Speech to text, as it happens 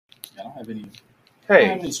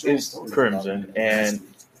Hey, it's Crimson, and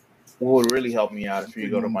what would really help me out if you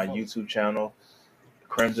go to my YouTube channel,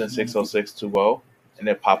 Crimson60620, and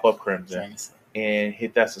then pop up Crimson and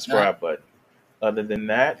hit that subscribe button. Other than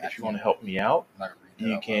that, if you want to help me out,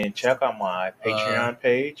 you can check out my Patreon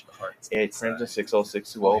page at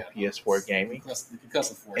Crimson60620 PS4 Gaming.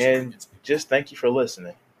 And just thank you for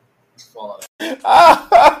listening.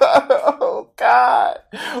 Oh God!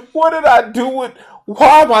 What did I do with?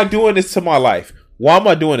 Why am I doing this to my life? Why am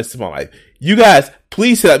I doing this to my life? You guys,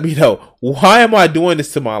 please let me know. Why am I doing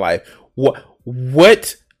this to my life?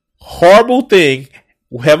 What horrible thing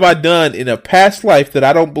have I done in a past life that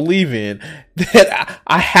I don't believe in that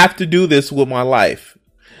I have to do this with my life?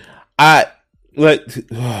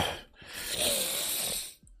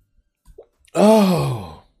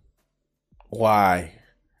 Oh, why?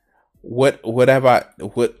 What have I?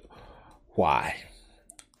 Why?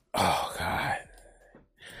 Oh God.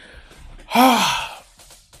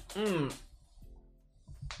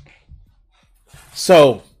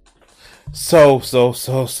 So.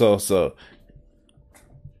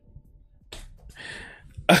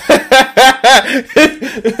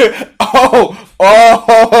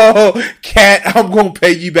 Cat, I'm gonna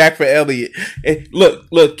pay you back for Elliot.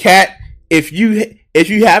 Look, Cat. If you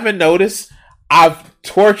haven't noticed, I've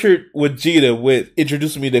tortured Vegeta with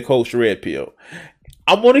introducing me to Coach Red Pill.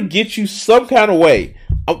 I'm gonna get you some kind of way.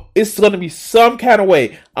 It's gonna be some kind of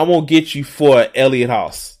way. I'm gonna get you for Elliot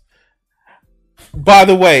Haas. By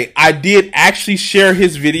the way, I did actually share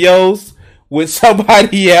his videos with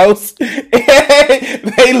somebody else.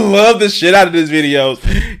 They love the shit out of his videos.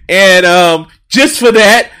 And just for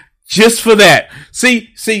that. See,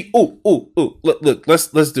 look,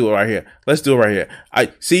 let's do it right here.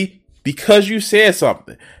 I see, because you said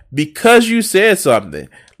something. Look,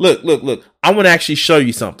 I want to actually show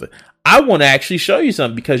you something.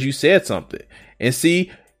 Because you said something. And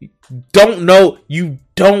see, you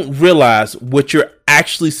don't realize what you're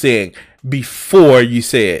actually saying before you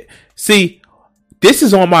say it. See, this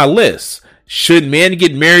is on my list. Should men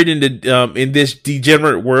get married in this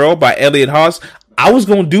degenerate world by Elliot Haas? I was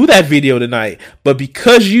going to do that video tonight, but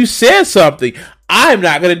because you said something, I'm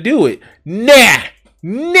not going to do it. Nah,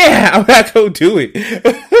 I'm not going to do it.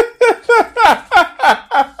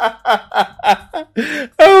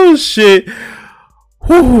 Oh shit.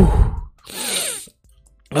 Whew.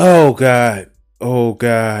 Oh God.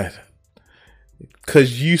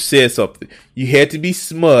 Cause you said something. You had to be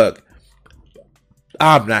smug.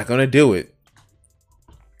 I'm not gonna do it.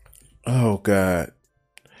 Oh God.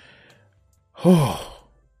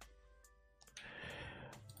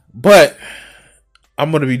 But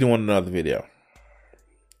I'm gonna be doing another video.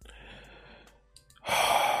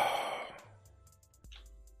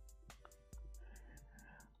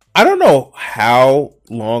 I don't know how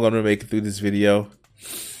long I'm gonna make it through this video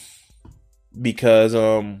because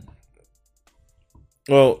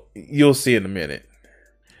well, you'll see in a minute.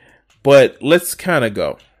 But let's kind of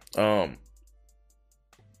go. All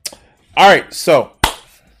right, so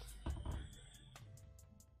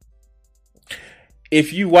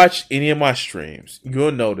if you watch any of my streams,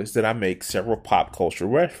 you'll notice that I make several pop culture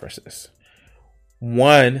references.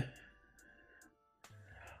 One,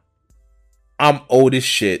 I'm old as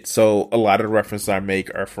shit, so a lot of the references I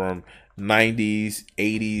make are from 90s,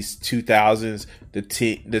 80s, 2000s,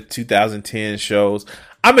 the 2010 shows.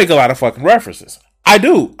 I make a lot of fucking references. I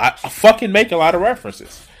do. I fucking make a lot of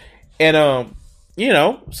references. And,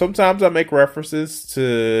 sometimes I make references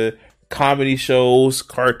to comedy shows,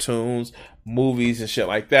 cartoons, movies, and shit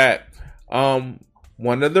like that.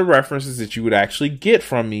 One of the references that you would actually get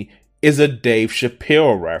from me is a Dave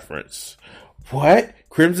Chappelle reference. What?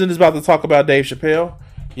 Crimson is about to talk about Dave Chappelle?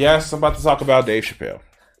 Yes, I'm about to talk about Dave Chappelle.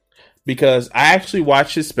 Because I actually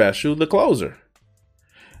watched his special, The Closer.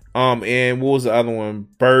 And what was the other one?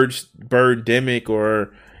 Birdemic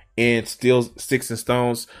and Still Sticks and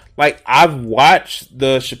Stones. Like, I've watched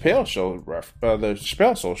the Chappelle Show, the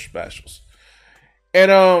Chappelle Show specials.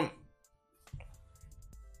 And, all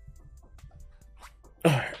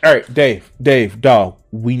right, Dave, dog,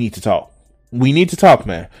 we need to talk. We need to talk,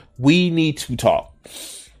 man. We need to talk.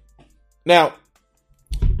 Now,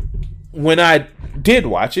 when I did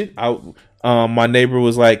watch it, my neighbor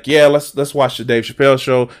was like, "Yeah, let's watch the Dave Chappelle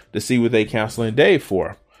show to see what they canceling Dave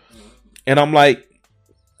for." And I'm like,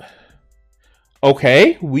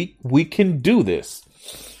 "Okay, we can do this."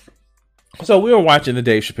 So we were watching the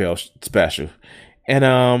Dave Chappelle special,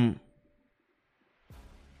 and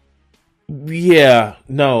yeah,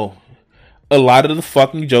 no, a lot of the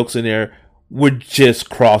fucking jokes in there were just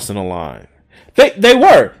crossing the line. They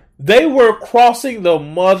were crossing the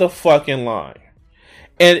motherfucking line.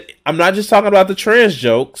 And I'm not just talking about the trans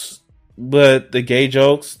jokes, but the gay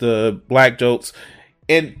jokes, the black jokes,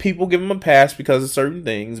 and people give them a pass because of certain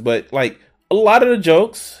things. But like a lot of the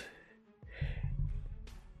jokes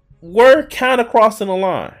were kind of crossing the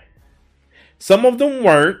line. Some of them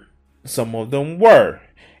weren't. Some of them were.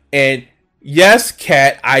 And yes,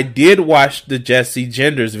 Kat, I did watch the Jesse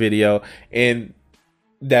Genders video, and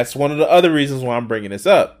that's one of the other reasons why I'm bringing this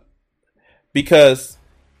up. Because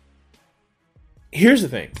here's the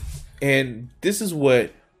thing, and this is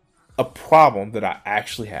what a problem that I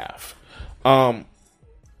actually have. A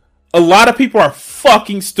lot of people are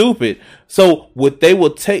fucking stupid. So what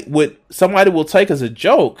somebody will take as a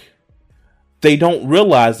joke, they don't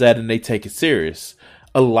realize that and they take it serious.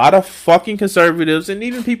 A lot of fucking conservatives and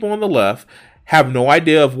even people on the left have no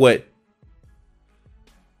idea of what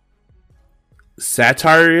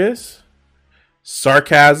satire is,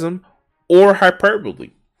 sarcasm, or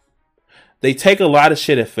hyperbole. They take a lot of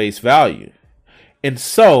shit at face value. And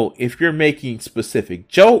so, if you're making specific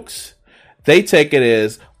jokes, they take it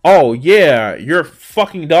as, oh yeah, you're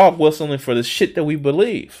fucking dog whistling for the shit that we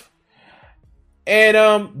believe. And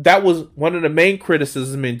that was one of the main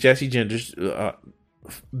criticisms in Jesse Genders'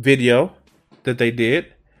 video that they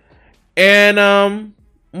did. And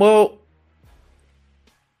well,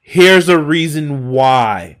 here's a reason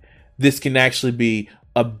why this can actually be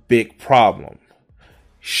a big problem.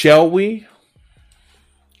 Shall we?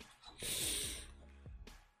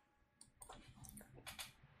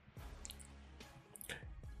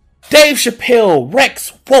 Dave Chappelle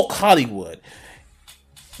wrecks woke Hollywood.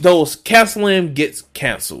 Those canceling him gets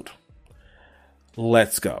canceled.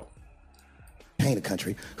 Let's go. Paint a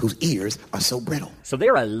country whose ears are so brittle. So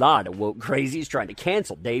there are a lot of woke crazies trying to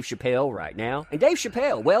cancel Dave Chappelle right now. And Dave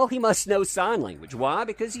Chappelle, well, he must know sign language. Why?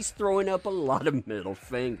 Because he's throwing up a lot of middle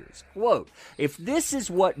fingers. Quote, if this is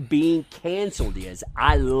what being canceled is,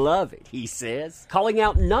 I love it, he says. Calling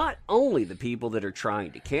out not only the people that are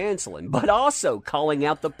trying to cancel him, but also calling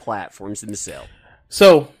out the platforms themselves.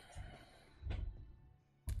 So,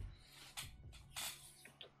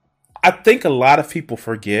 I think a lot of people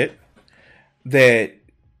forget that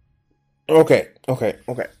okay.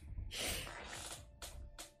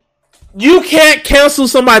 You can't cancel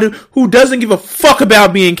somebody who doesn't give a fuck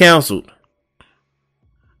about being canceled.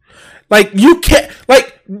 Like, you can't,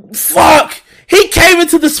 like, fuck. He came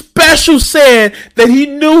into the special saying that he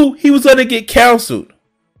knew he was gonna get canceled.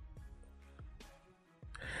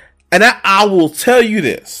 And I will tell you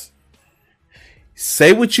this.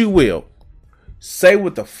 Say what you will. Say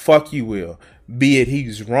what the fuck you will. Be it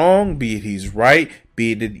he's wrong, be it he's right,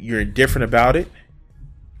 be it you're indifferent about it.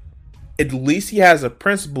 At least he has a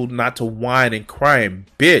principle not to whine and cry and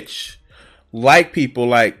bitch. Like people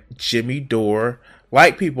like Jimmy Dore,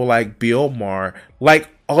 like people like Bill Maher, like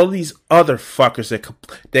all these other fuckers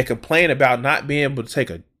that complain about not being able to take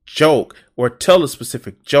a joke or tell a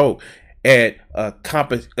specific joke at a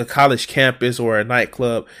college campus or a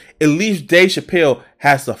nightclub. At least Dave Chappelle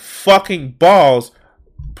has the fucking balls,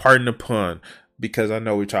 pardon the pun, because I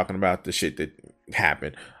know we're talking about the shit that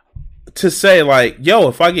happened, to say like, yo,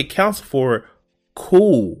 if I get counseled for it,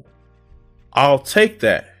 cool, I'll take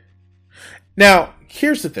that. Now,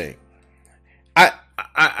 here's the thing.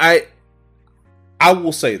 I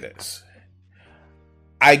will say this.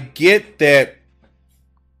 I get that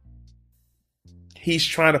he's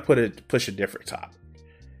trying to push a different topic.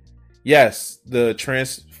 Yes, the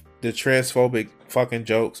transphobic fucking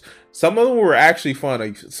jokes. Some of them were actually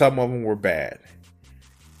funny. Some of them were bad.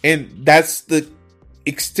 And that's the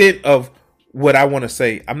extent of what I want to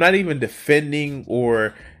say. I'm not even defending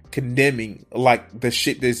or condemning like the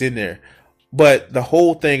shit that's in there. But the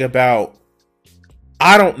whole thing about,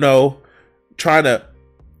 I don't know, trying to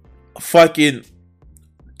fucking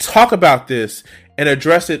talk about this and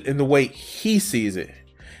address it in the way he sees it.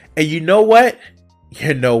 And you know what?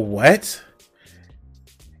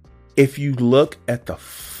 If you look at the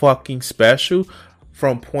fucking special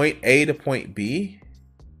from point A to point B,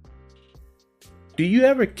 have you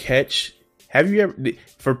ever,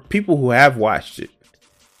 for people who have watched it,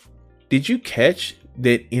 did you catch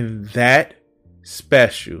that in that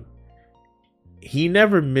special, he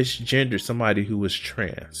never misgendered somebody who was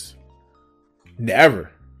trans?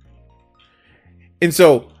 Never. And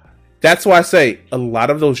so that's why I say a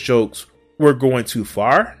lot of those jokes were going too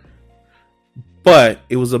far, but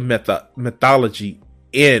it was a mythology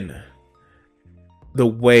in the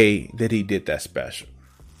way that he did that special.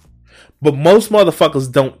 But most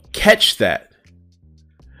motherfuckers don't catch that.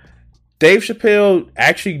 Dave Chappelle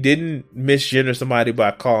actually didn't misgender somebody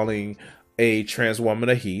by calling a trans woman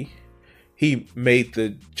a he. he made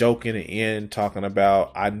the joke in the end talking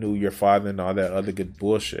about I knew your father and all that other good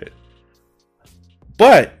bullshit.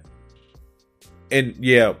 But, and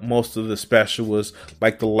yeah, most of the special was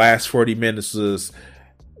like the last 40 minutes was,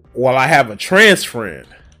 well, I have a trans friend.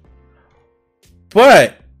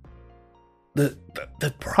 But the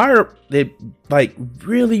prior that like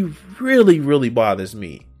really bothers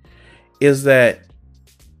me is that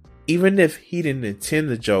even if he didn't intend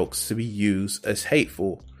the jokes to be used as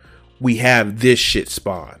hateful, we have this shit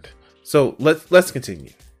spawned. So let's continue.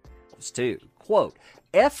 Too. Quote,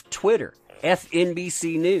 F Twitter, F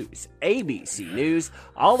NBC News, ABC News,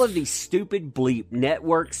 all of these stupid bleep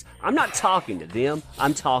networks. I'm not talking to them.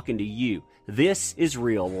 I'm talking to you. This is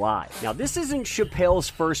real life. Now, this isn't Chappelle's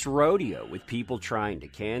first rodeo with people trying to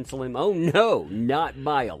cancel him. Oh no, not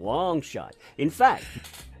by a long shot. In fact,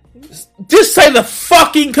 just say the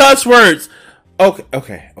fucking cuss words.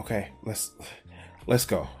 Okay. Let's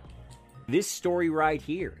go. This story right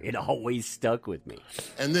here, it always stuck with me.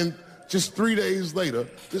 And then just 3 days later,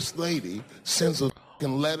 this lady sends a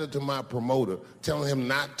fucking letter to my promoter telling him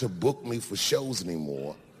not to book me for shows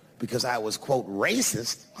anymore Because I was, quote,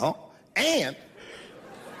 racist, and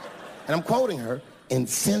I'm quoting her,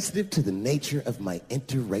 insensitive to the nature of my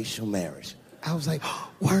interracial marriage. I was like,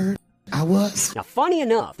 word, I was. Now, funny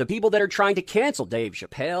enough, the people that are trying to cancel Dave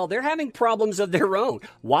Chappelle, they're having problems of their own.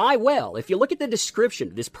 Why? Well, if you look at the description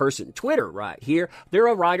of this person, Twitter right here, they're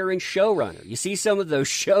a writer and showrunner. You see some of those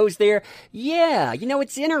shows there? Yeah, you know,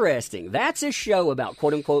 it's interesting. That's a show about,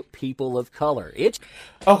 quote unquote, people of color. It's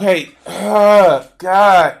okay.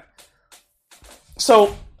 God.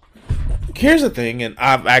 So here's the thing, and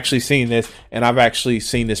I've actually seen this, and I've actually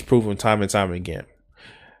seen this proven time and time again.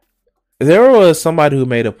 There was somebody who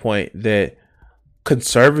made a point that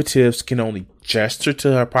conservatives can only gesture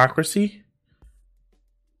to hypocrisy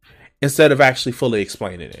instead of actually fully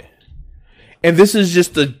explaining it. And this is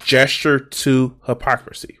just a gesture to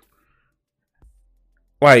hypocrisy.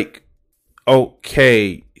 Like,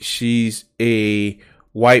 okay, she's a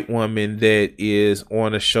white woman that is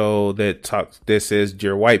on a show that says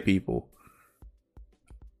dear white people.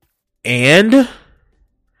 And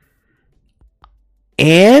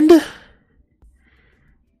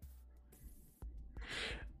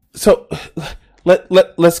so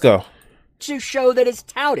let's go. To show that it's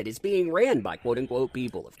touted as being ran by quote-unquote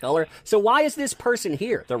people of color. So why is this person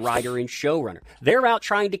here, the writer and showrunner? They're out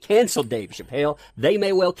trying to cancel Dave Chappelle. They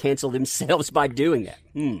may well cancel themselves by doing that.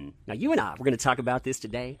 Now, you and I, we're going to talk about this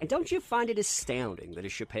today. And don't you find it astounding that a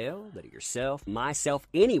Chappelle, that a yourself, myself,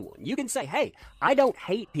 anyone, you can say, hey, I don't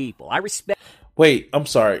hate people. I respect... Wait, I'm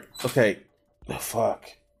sorry. Okay. Oh, fuck.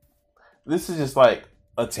 This is just like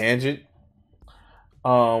a tangent.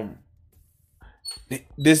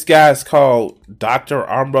 This guy's called Dr.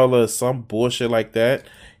 Umbrella, some bullshit like that.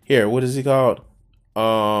 Here, what is he called?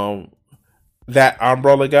 That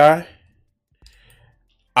Umbrella guy.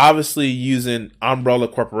 Obviously using Umbrella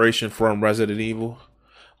Corporation from Resident Evil.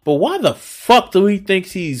 But why the fuck do he think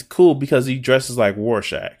he's cool because he dresses like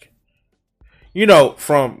Rorschach? You know,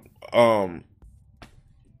 from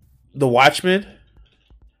The Watchmen.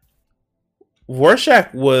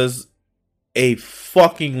 Rorschach was a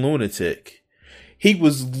fucking lunatic. He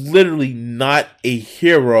was literally not a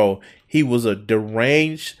hero. He was a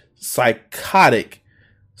deranged, psychotic,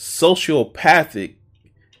 sociopathic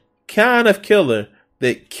kind of killer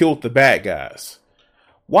that killed the bad guys.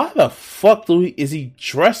 Why the fuck is he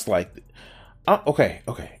dressed like that? Okay.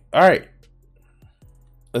 All right.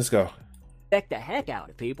 Let's go. Respect the heck out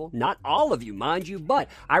of people. Not all of you, mind you, but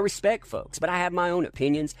I respect folks. But I have my own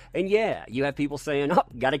opinions. And yeah, you have people saying, oh,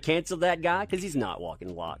 gotta cancel that guy because he's not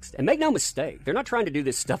walking lockstep. And make no mistake, they're not trying to do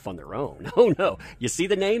this stuff on their own. Oh no. You see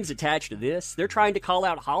the names attached to this? They're trying to call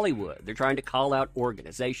out Hollywood. They're trying to call out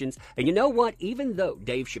organizations. And you know what? Even though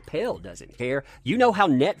Dave Chappelle doesn't care, you know how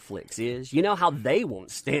Netflix is. You know how they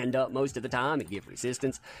won't stand up most of the time and give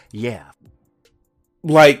resistance. Yeah.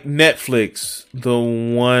 Like Netflix, the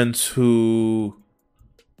ones who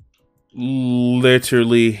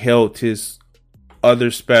literally held his other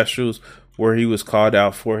specials where he was called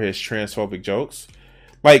out for his transphobic jokes.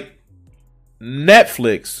 Like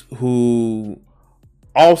Netflix, who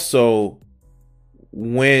also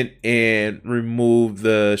went and removed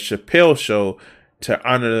the Chappelle show to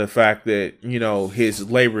honor the fact that, you know, his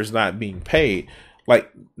labor is not being paid.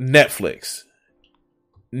 Like Netflix.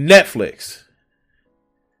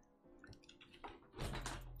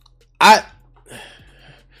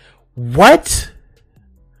 What?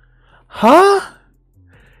 Huh?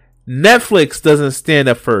 Netflix doesn't stand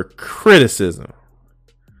up for criticism.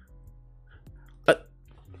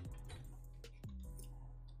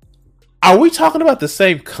 Are we talking about the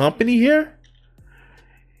same company here?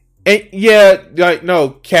 And yeah, like no,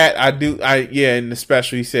 Cat. In the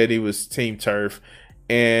special he said he was Team Turf,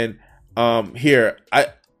 and here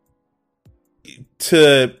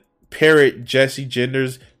to parrot Jesse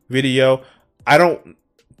Gender's video. I don't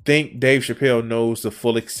think Dave Chappelle knows the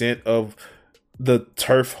full extent of the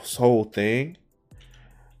Turf's whole thing.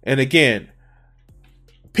 And again,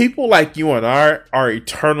 people like you and I are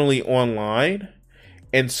eternally online,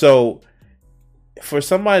 and so for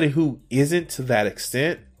somebody who isn't to that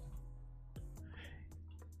extent.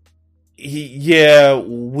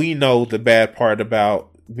 We know the bad part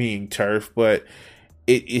about being Turf, but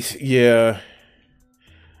it's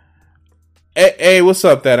Hey, what's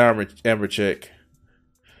up, that Amber chick?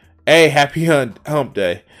 Hey, happy hump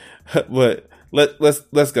day. But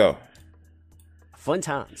let's go. Fun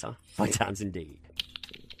times, huh? Fun times indeed.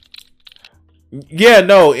 Yeah,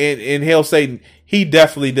 no, and Hail Satan, he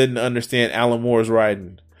definitely didn't understand Alan Moore's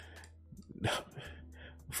writing.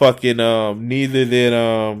 Fucking neither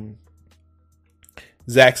did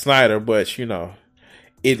Zack Snyder, but you know,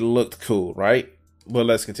 it looked cool, right? But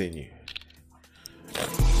let's continue.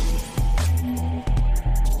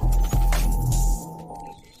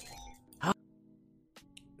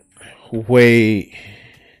 Wait.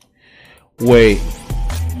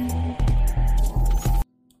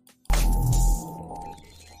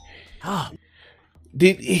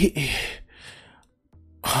 Did he?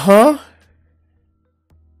 Huh?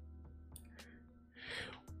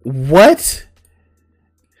 What?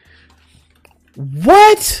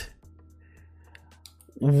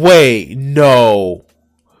 Wait, no.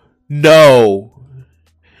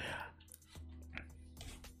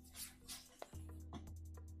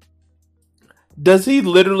 Does he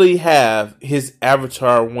literally have his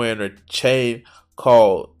avatar wearing a chain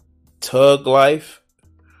called Tug Life?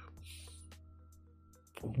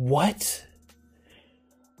 What?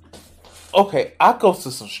 Okay, I go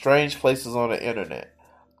to some strange places on the internet.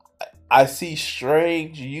 I see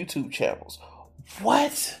strange YouTube channels.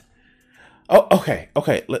 What? Oh, okay.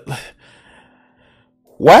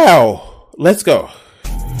 Wow. Let's go.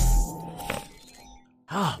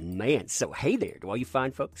 Oh, man. So, hey there to all you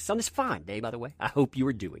fine folks on this fine day, by the way. I hope you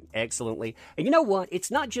are doing excellently. And you know what?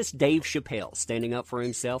 It's not just Dave Chappelle standing up for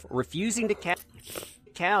himself, refusing to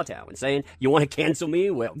kowtow and saying, you want to cancel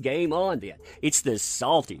me? Well, game on then. It's the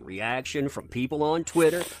salty reaction from people on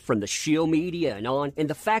Twitter, from the shill media and on, and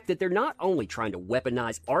the fact that they're not only trying to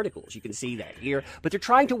weaponize articles, you can see that here, but they're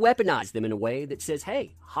trying to weaponize them in a way that says,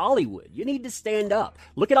 hey, Hollywood, you need to stand up.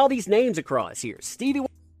 Look at all these names across here. Stevie...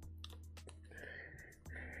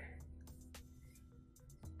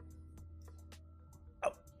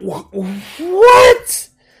 What?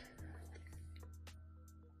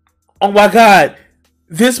 Oh my God.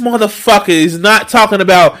 This motherfucker is not talking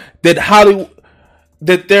about that Hollywood,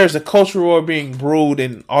 that there's a culture war being brewed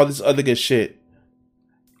and all this other good shit.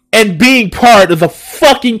 And being part of the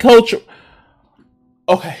fucking culture.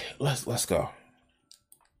 Okay, let's go.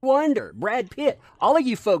 Wonder, Brad Pitt, all of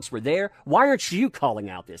you folks were there. Why aren't you calling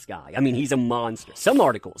out this guy? I mean, he's a monster. Some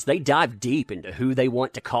articles, they dive deep into who they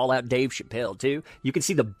want to call out Dave Chappelle, too. You can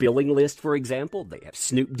see the billing list, for example. They have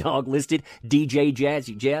Snoop Dogg listed, DJ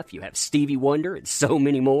Jazzy Jeff, you have Stevie Wonder, and so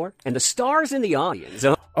many more. And the stars in the audience.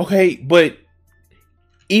 Okay, but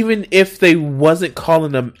even if they wasn't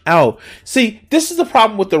calling them out. See, this is the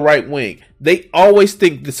problem with the right wing. They always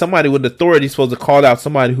think that somebody with authority is supposed to call out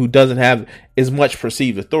somebody who doesn't have as much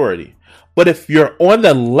perceived authority. But if you're on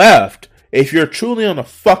the left, if you're truly on the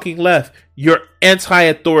fucking left, you're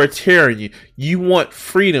anti-authoritarian. You want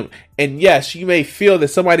freedom. And yes, you may feel that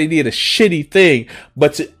somebody did a shitty thing,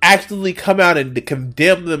 but to actually come out and to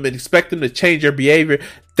condemn them and expect them to change their behavior,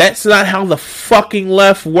 that's not how the fucking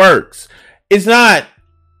left works. It's not.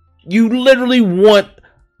 You literally want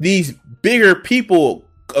these bigger people,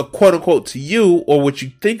 quote unquote, to you, or what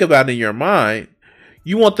you think about in your mind.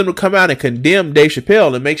 You want them to come out and condemn Dave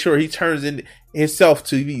Chappelle and make sure he turns in himself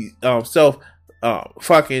to be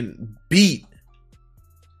fucking beat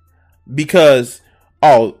because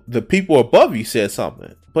the people above you said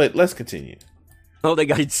something. But let's continue. Oh, they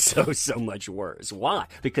got it so much worse. Why?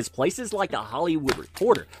 Because places like the Hollywood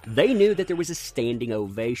Reporter, they knew that there was a standing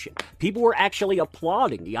ovation. People were actually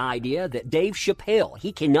applauding the idea that Dave Chappelle,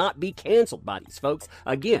 he cannot be canceled by these folks.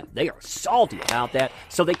 Again, they are salty about that,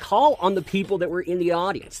 so they call on the people that were in the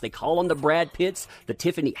audience. They call on the Brad Pitts, the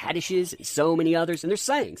Tiffany Haddishes, and so many others, and they're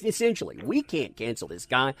saying, essentially, we can't cancel this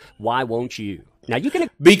guy. Why won't you? Now you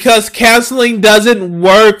can... Because canceling doesn't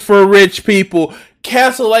work for rich people.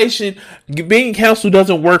 Cancellation, being canceled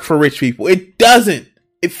doesn't work for rich people. It doesn't.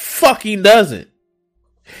 It fucking doesn't.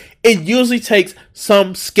 It usually takes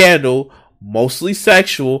some scandal mostly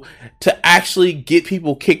sexual, to actually get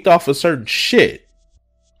people kicked off of certain shit.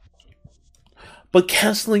 But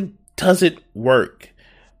canceling doesn't work.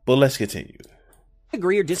 But let's continue.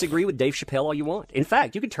 Agree or disagree with Dave Chappelle all you want. In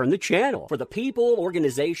fact, you could turn the channel. For the people,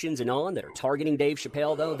 organizations, and on that are targeting Dave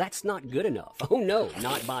Chappelle, though, that's not good enough. Oh no,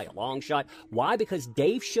 not by a long shot. Why? Because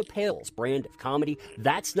Dave Chappelle's brand of comedy,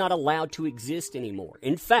 that's not allowed to exist anymore.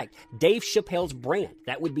 In fact, Dave Chappelle's brand,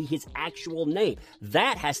 that would be his actual name,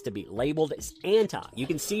 that has to be labeled as anti. You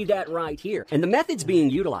can see that right here. And the methods being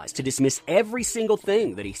utilized to dismiss every single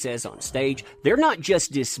thing that he says on stage, they're not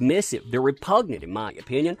just dismissive, they're repugnant in my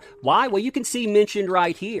opinion. Why? Well, you can see mentioned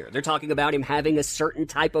right here. They're talking about him having a certain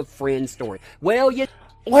type of friend story. Well, you...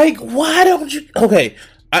 Like, why don't you... Okay,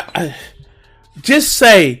 I just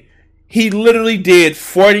say he literally did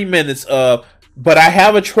 40 minutes of, but I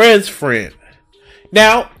have a trans friend.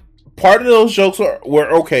 Now, part of those jokes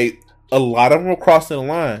were okay. A lot of them were crossing the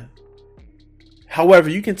line.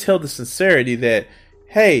 However, you can tell the sincerity that,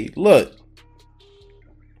 hey, look,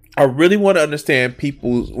 I really want to understand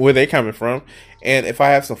people, where they're coming from. And if I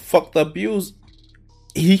have some fucked up views,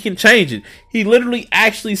 he can change it. He literally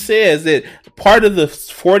actually says that part of the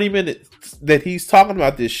 40 minutes that he's talking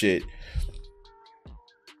about this shit,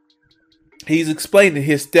 he's explaining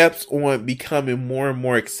his steps on becoming more and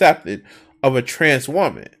more accepted of a trans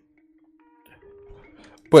woman.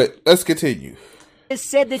 But let's continue. Has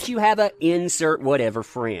said that you have a insert whatever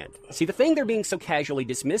friend. See, the thing they're being so casually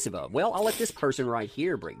dismissive of, well, I'll let this person right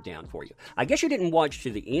here break down for you. I guess you didn't watch to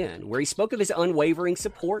the end, where he spoke of his unwavering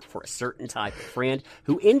support for a certain type of friend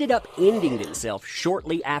who ended up ending himself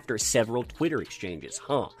shortly after several Twitter exchanges,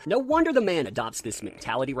 huh? No wonder the man adopts this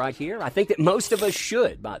mentality right here. I think that most of us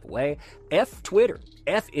should, by the way. F Twitter,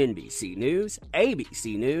 F NBC News,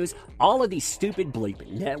 ABC News, all of these stupid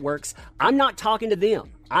bleeping networks. I'm not talking to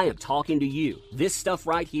them. I am talking to you. This stuff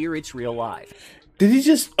right here, it's real life. Did he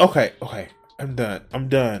just... Okay. I'm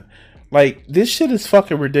done. Like, this shit is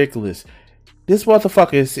fucking ridiculous. This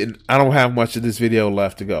motherfucker is sitting... I don't have much of this video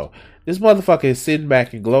left to go. This motherfucker is sitting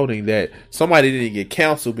back and gloating that somebody didn't get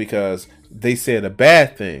canceled because they said a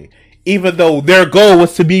bad thing. Even though their goal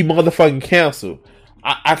was to be motherfucking canceled.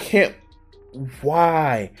 I can't...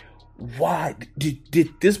 Why?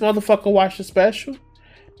 Did this motherfucker watch the special?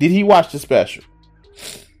 Did he watch the special?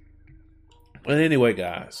 But anyway,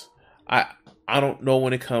 guys, I don't know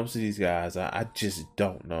when it comes to these guys. I just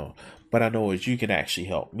don't know. But I know what you can actually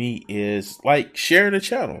help me is like sharing the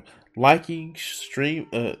channel, liking,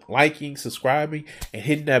 subscribing, and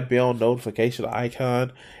hitting that bell notification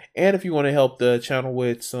icon. And if you want to help the channel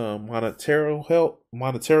with some monetary help,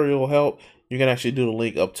 you can actually do the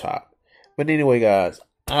link up top. But anyway, guys,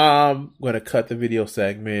 I'm going to cut the video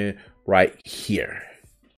segment right here.